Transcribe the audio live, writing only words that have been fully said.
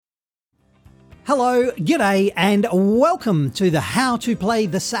Hello, g'day, and welcome to the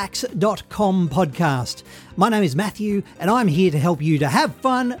howtoplaythesax.com podcast. My name is Matthew, and I'm here to help you to have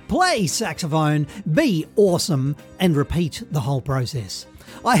fun, play saxophone, be awesome, and repeat the whole process.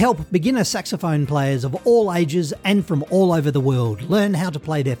 I help beginner saxophone players of all ages and from all over the world learn how to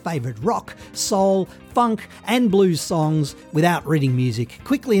play their favourite rock, soul, funk and blues songs without reading music,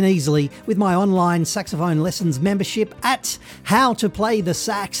 quickly and easily with my online saxophone lessons membership at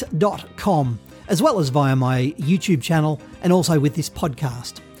howtoplaythesax.com, as well as via my YouTube channel and also with this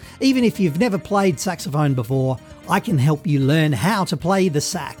podcast. Even if you've never played saxophone before, I can help you learn how to play the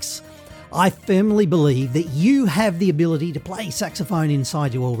sax. I firmly believe that you have the ability to play saxophone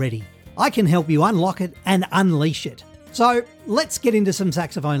inside you already. I can help you unlock it and unleash it. So let's get into some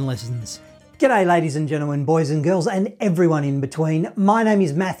saxophone lessons. G'day ladies and gentlemen, boys and girls, and everyone in between. My name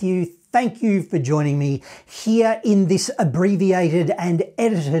is Matthew. Thank you for joining me here in this abbreviated and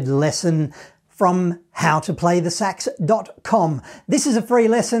edited lesson from howtoplaythesax.com. This is a free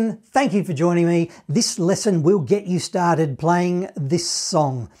lesson. Thank you for joining me. This lesson will get you started playing this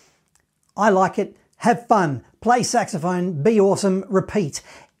song. I like it. Have fun. Play saxophone. Be awesome. Repeat.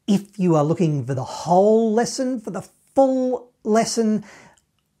 If you are looking for the whole lesson, for the full lesson,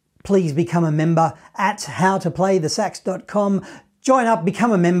 please become a member at howtoplaythesax.com. Join up,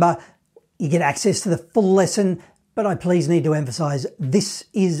 become a member. You get access to the full lesson. But I please need to emphasize this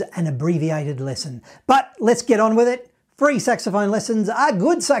is an abbreviated lesson. But let's get on with it. Free saxophone lessons are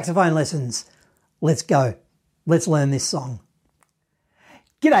good saxophone lessons. Let's go. Let's learn this song.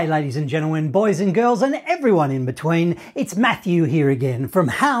 G'day ladies and gentlemen, boys and girls, and everyone in between. It's Matthew here again from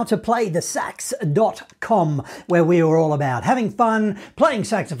howtoplaythesax.com, where we are all about having fun, playing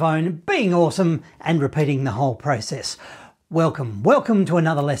saxophone, being awesome, and repeating the whole process. Welcome to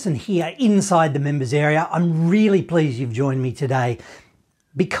another lesson here inside the members area. I'm really pleased you've joined me today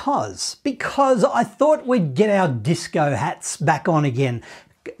because I thought we'd get our disco hats back on again.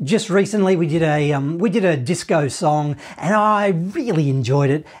 Just recently we did a disco song and I really enjoyed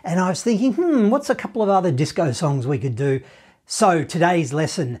it, and I was thinking, what's a couple of other disco songs we could do? So today's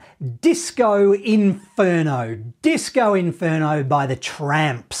lesson, Disco Inferno by the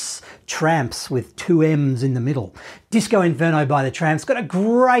Tramps. Tramps with two M's in the middle. Disco Inferno by the Tramps. Got a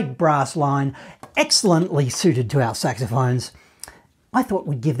great brass line, excellently suited to our saxophones. I thought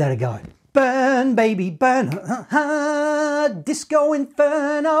we'd give that a go. Burn, baby, burn, Disco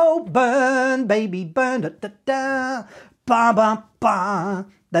Inferno, burn, baby, burn, da, da, da, ba, ba, ba.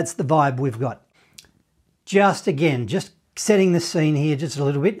 That's the vibe we've got. Just setting the scene here just a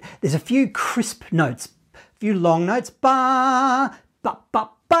little bit. There's a few crisp notes, a few long notes, ba, ba, ba,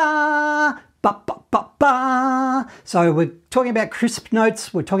 ba, ba, ba, ba, ba. So we're talking about crisp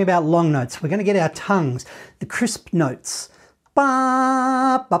notes, we're talking about long notes. We're going to get our tongues, the crisp notes.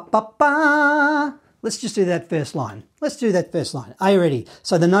 Ba, ba, ba, ba. Let's just do that first line. Are you ready?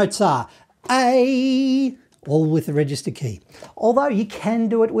 So the notes are A, all with the register key. Although you can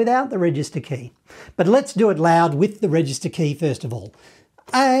do it without the register key. But let's do it loud with the register key first of all.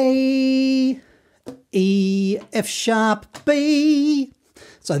 A, E, F sharp, B.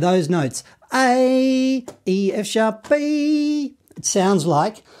 So those notes, A, E, F sharp, B. It sounds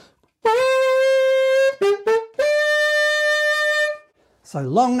like... So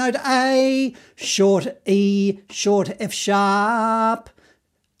long note A, short E, short F sharp,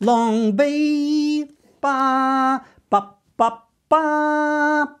 long B, ba, ba, ba,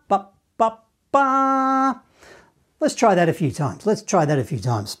 ba, ba, ba, ba. Let's try that a few times.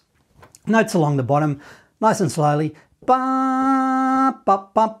 Notes along the bottom, nice and slowly. Ba, ba,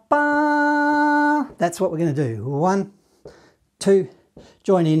 ba, ba. That's what we're going to do. 1, 2,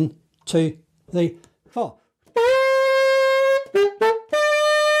 join in, 2, 3, 4.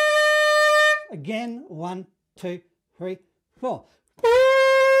 Again, 1, 2, 3, 4.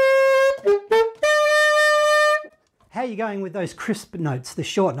 How are you going with those crisp notes, the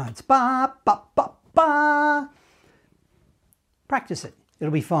short notes? Ba, ba, ba, ba. Practice it.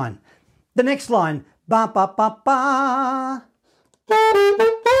 It'll be fine. The next line, ba, ba, ba, ba.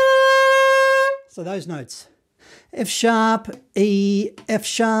 So those notes, F sharp, E, F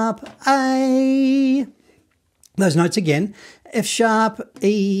sharp, A. Those notes again, F sharp,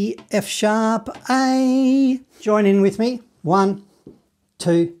 E, F sharp, A. Join in with me. 1,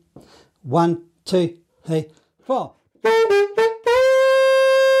 2, 1, 2, 3, 4.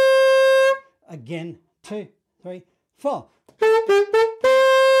 Again, 2, 3, 4.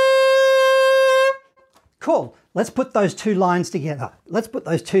 Cool. Let's put those two lines together.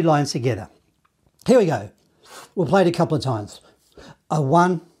 Here we go. We'll play it a couple of times. A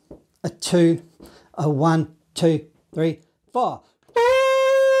 1, a 2, a 1, 2, 3, 4.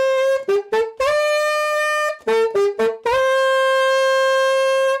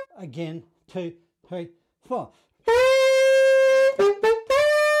 2, 3, 4.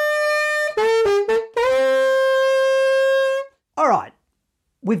 All right,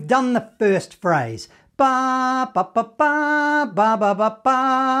 we've done the first phrase. Ba, ba, ba, ba, ba, ba, ba,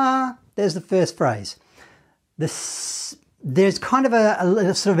 ba. There's the first phrase. There's kind of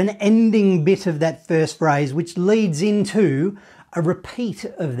a sort of an ending bit of that first phrase, which leads into a repeat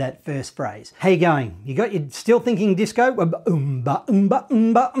of that first phrase. How you going? You're still thinking disco? Boom, boom,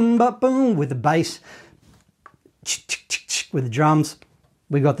 boom, with the bass, with the drums.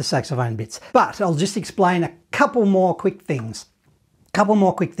 We got the saxophone bits. But I'll just explain a couple more quick things.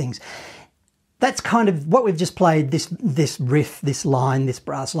 That's kind of what we've just played, this riff, this line, this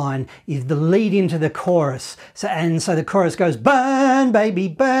brass line, is the lead into the chorus. So the chorus goes, burn, baby,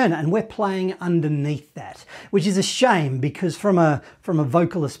 burn, and we're playing underneath that, which is a shame because from a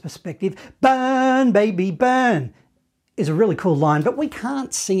vocalist perspective, burn, baby, burn is a really cool line, but we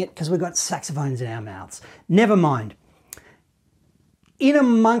can't sing it because we've got saxophones in our mouths. Never mind. In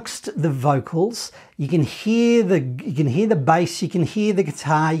amongst the vocals, you can hear the bass, you can hear the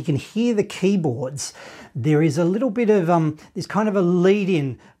guitar, you can hear the keyboards. There is a little bit of there's kind of a lead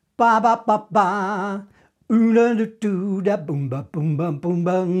in, ba ba ba ba, da da do da boom ba boom ba boom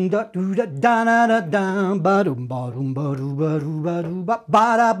ba da do da da da da da ba dum ba dum ba do ba do ba do ba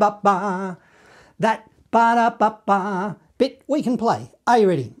ba da ba ba. That ba da ba ba bit we can play. Are you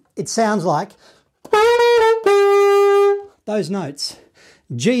ready? It sounds like those notes.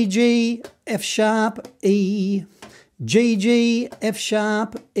 G, G, F sharp, E, G, G, F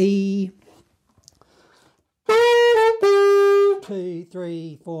sharp, E. 2,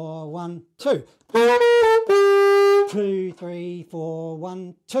 3, 4, 1, 2. 2, 3, 4,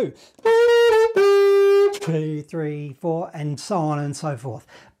 1, 2. 2, 3, 4, and so on and so forth.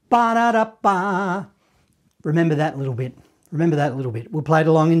 Ba da da ba. Remember that little bit. We'll play it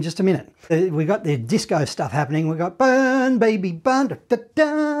along in just a minute. We've got the disco stuff happening. We've got burn, baby, burn, da, da,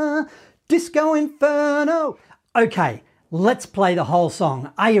 da, disco inferno. Okay, let's play the whole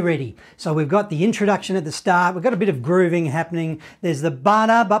song. Are you ready? So we've got the introduction at the start. We've got a bit of grooving happening. There's the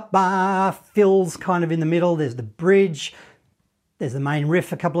ba-da-ba-ba, fills kind of in the middle. There's the bridge. There's the main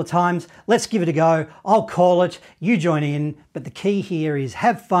riff a couple of times. Let's give it a go. I'll call it, you join in, but the key here is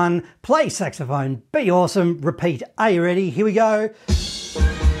have fun, play saxophone, be awesome, repeat. Are you ready? Here we go.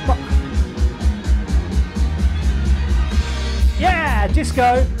 Yeah,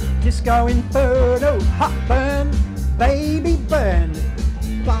 disco inferno, hot burn, baby burn.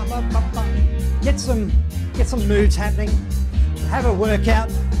 Ba, ba, ba, ba. Get some moves happening. Have a workout.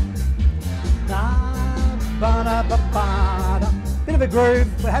 Da, ba, da, ba, ba, da. Bit of a groove,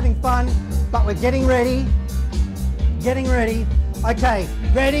 we're having fun, but we're getting ready. Okay,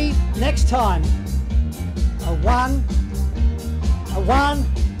 ready? Next time. A one,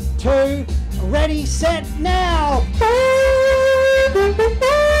 two, ready, set, now.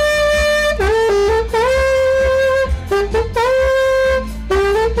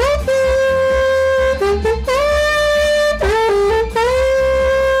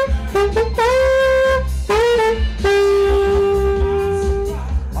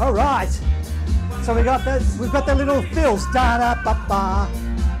 So we've got the little fills. Da da ba ba.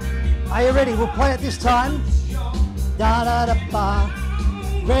 Are you ready? We'll play it this time. Da da da ba.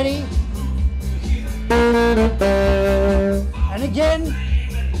 Ready? And again.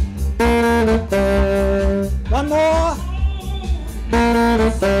 One more.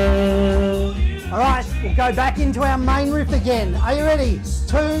 All right, we'll go back into our main riff again. Are you ready?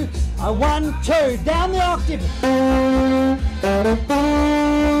 2, 1, 2. Down the octave.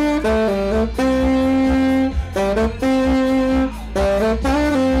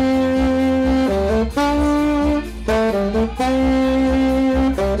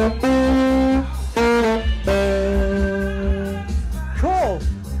 Cool.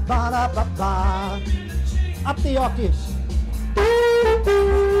 Ba-da-ba-ba. Up the octaves.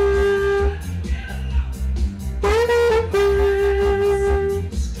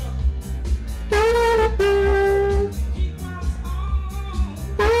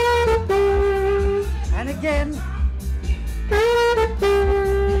 And again.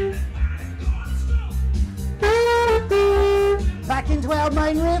 Back into our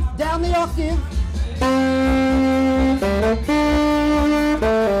main riff, down the octave.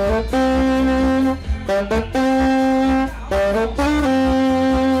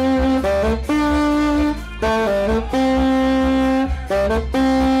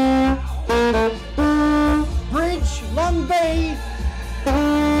 Bridge, long B.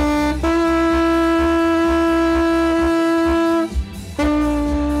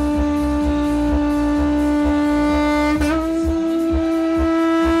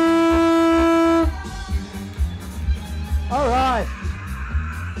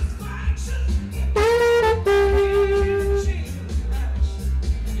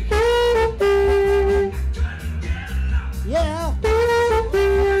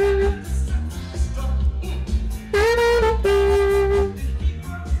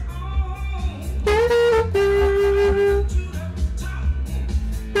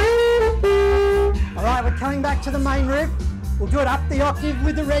 coming back to the main riff. We'll do it up the octave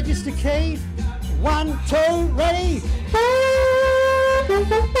with the register key. 1, 2, ready.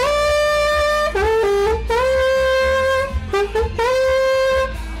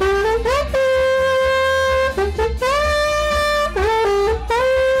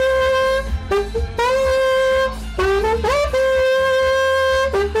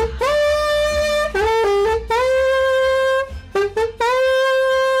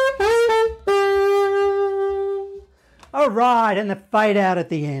 All right, and the fade out at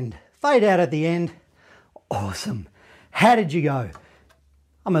the end. Fade out at the end. Awesome. How did you go?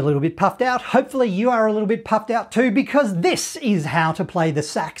 I'm a little bit puffed out. Hopefully you are a little bit puffed out too, because this is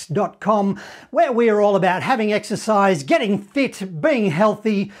howtoplaythesax.com, where we are all about having exercise, getting fit, being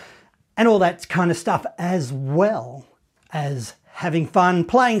healthy, and all that kind of stuff, as well as having fun,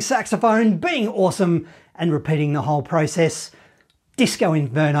 playing saxophone, being awesome, and repeating the whole process. Disco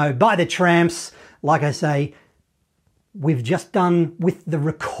Inferno by the Tramps. Like I say, we've just done with the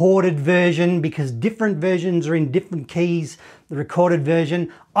recorded version, because different versions are in different keys. The recorded version,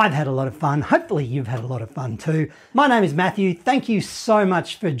 I've had a lot of fun. Hopefully you've had a lot of fun too. My name is Matthew. Thank you so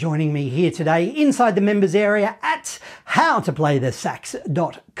much for joining me here today inside the members area at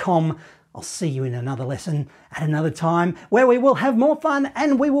howtoplaythesax.com. I'll see you in another lesson at another time, where we will have more fun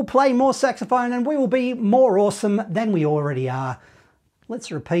and we will play more saxophone and we will be more awesome than we already are. Let's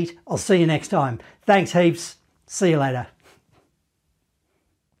repeat. I'll see you next time. Thanks heaps. See you later.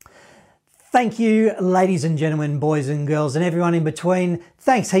 Thank you, ladies and gentlemen, boys and girls, and everyone in between.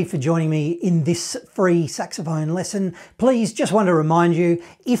 Thanks heap for joining me in this free saxophone lesson. Please, just want to remind you,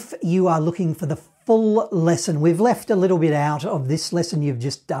 if you are looking for the full lesson, we've left a little bit out of this lesson you've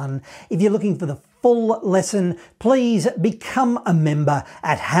just done. If you're looking for the full lesson, please become a member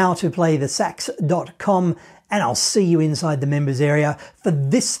at howtoplaythesax.com, and I'll see you inside the members area for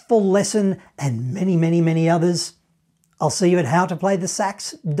this full lesson and many, many, many others. I'll see you at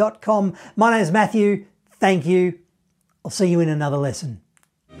howtoplaythesax.com. My name is Matthew. Thank you. I'll see you in another lesson.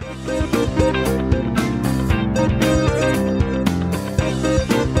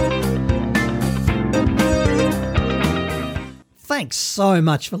 Thanks so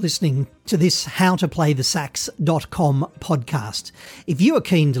much for listening to this howtoplaythesax.com podcast. If you are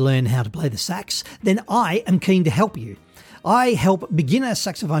keen to learn how to play the sax, then I am keen to help you. I help beginner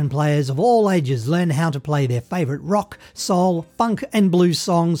saxophone players of all ages learn how to play their favourite rock, soul, funk and blues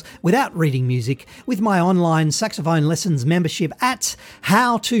songs without reading music with my online saxophone lessons membership at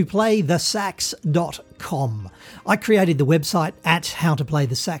howtoplaythesax.com. I created the website at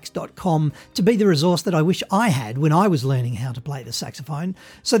howtoplaythesax.com to be the resource that I wish I had when I was learning how to play the saxophone,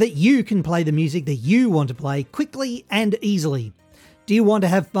 so that you can play the music that you want to play quickly and easily. Do you want to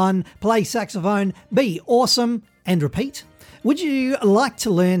have fun, play saxophone, be awesome, and repeat? Would you like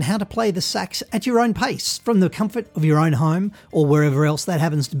to learn how to play the sax at your own pace from the comfort of your own home or wherever else that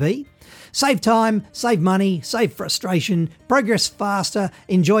happens to be? Save time, save money, save frustration, progress faster,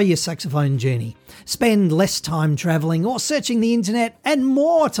 enjoy your saxophone journey. Spend less time travelling or searching the internet and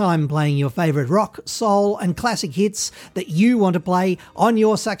more time playing your favourite rock, soul and classic hits that you want to play on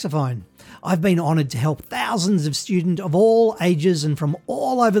your saxophone. I've been honoured to help thousands of students of all ages and from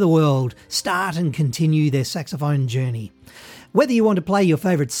all over the world start and continue their saxophone journey. Whether you want to play your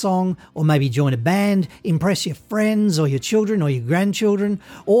favourite song, or maybe join a band, impress your friends or your children or your grandchildren,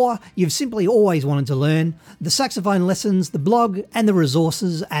 or you've simply always wanted to learn, the saxophone lessons, the blog and the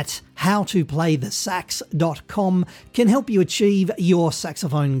resources at howtoplaythesax.com can help you achieve your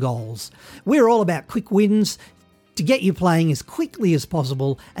saxophone goals. We're all about quick wins to get you playing as quickly as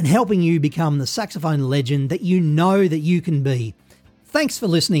possible and helping you become the saxophone legend that you know that you can be. Thanks for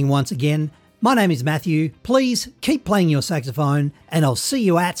listening once again. My name is Matthew. Please keep playing your saxophone, and I'll see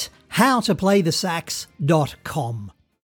you at howtoplaythesax.com.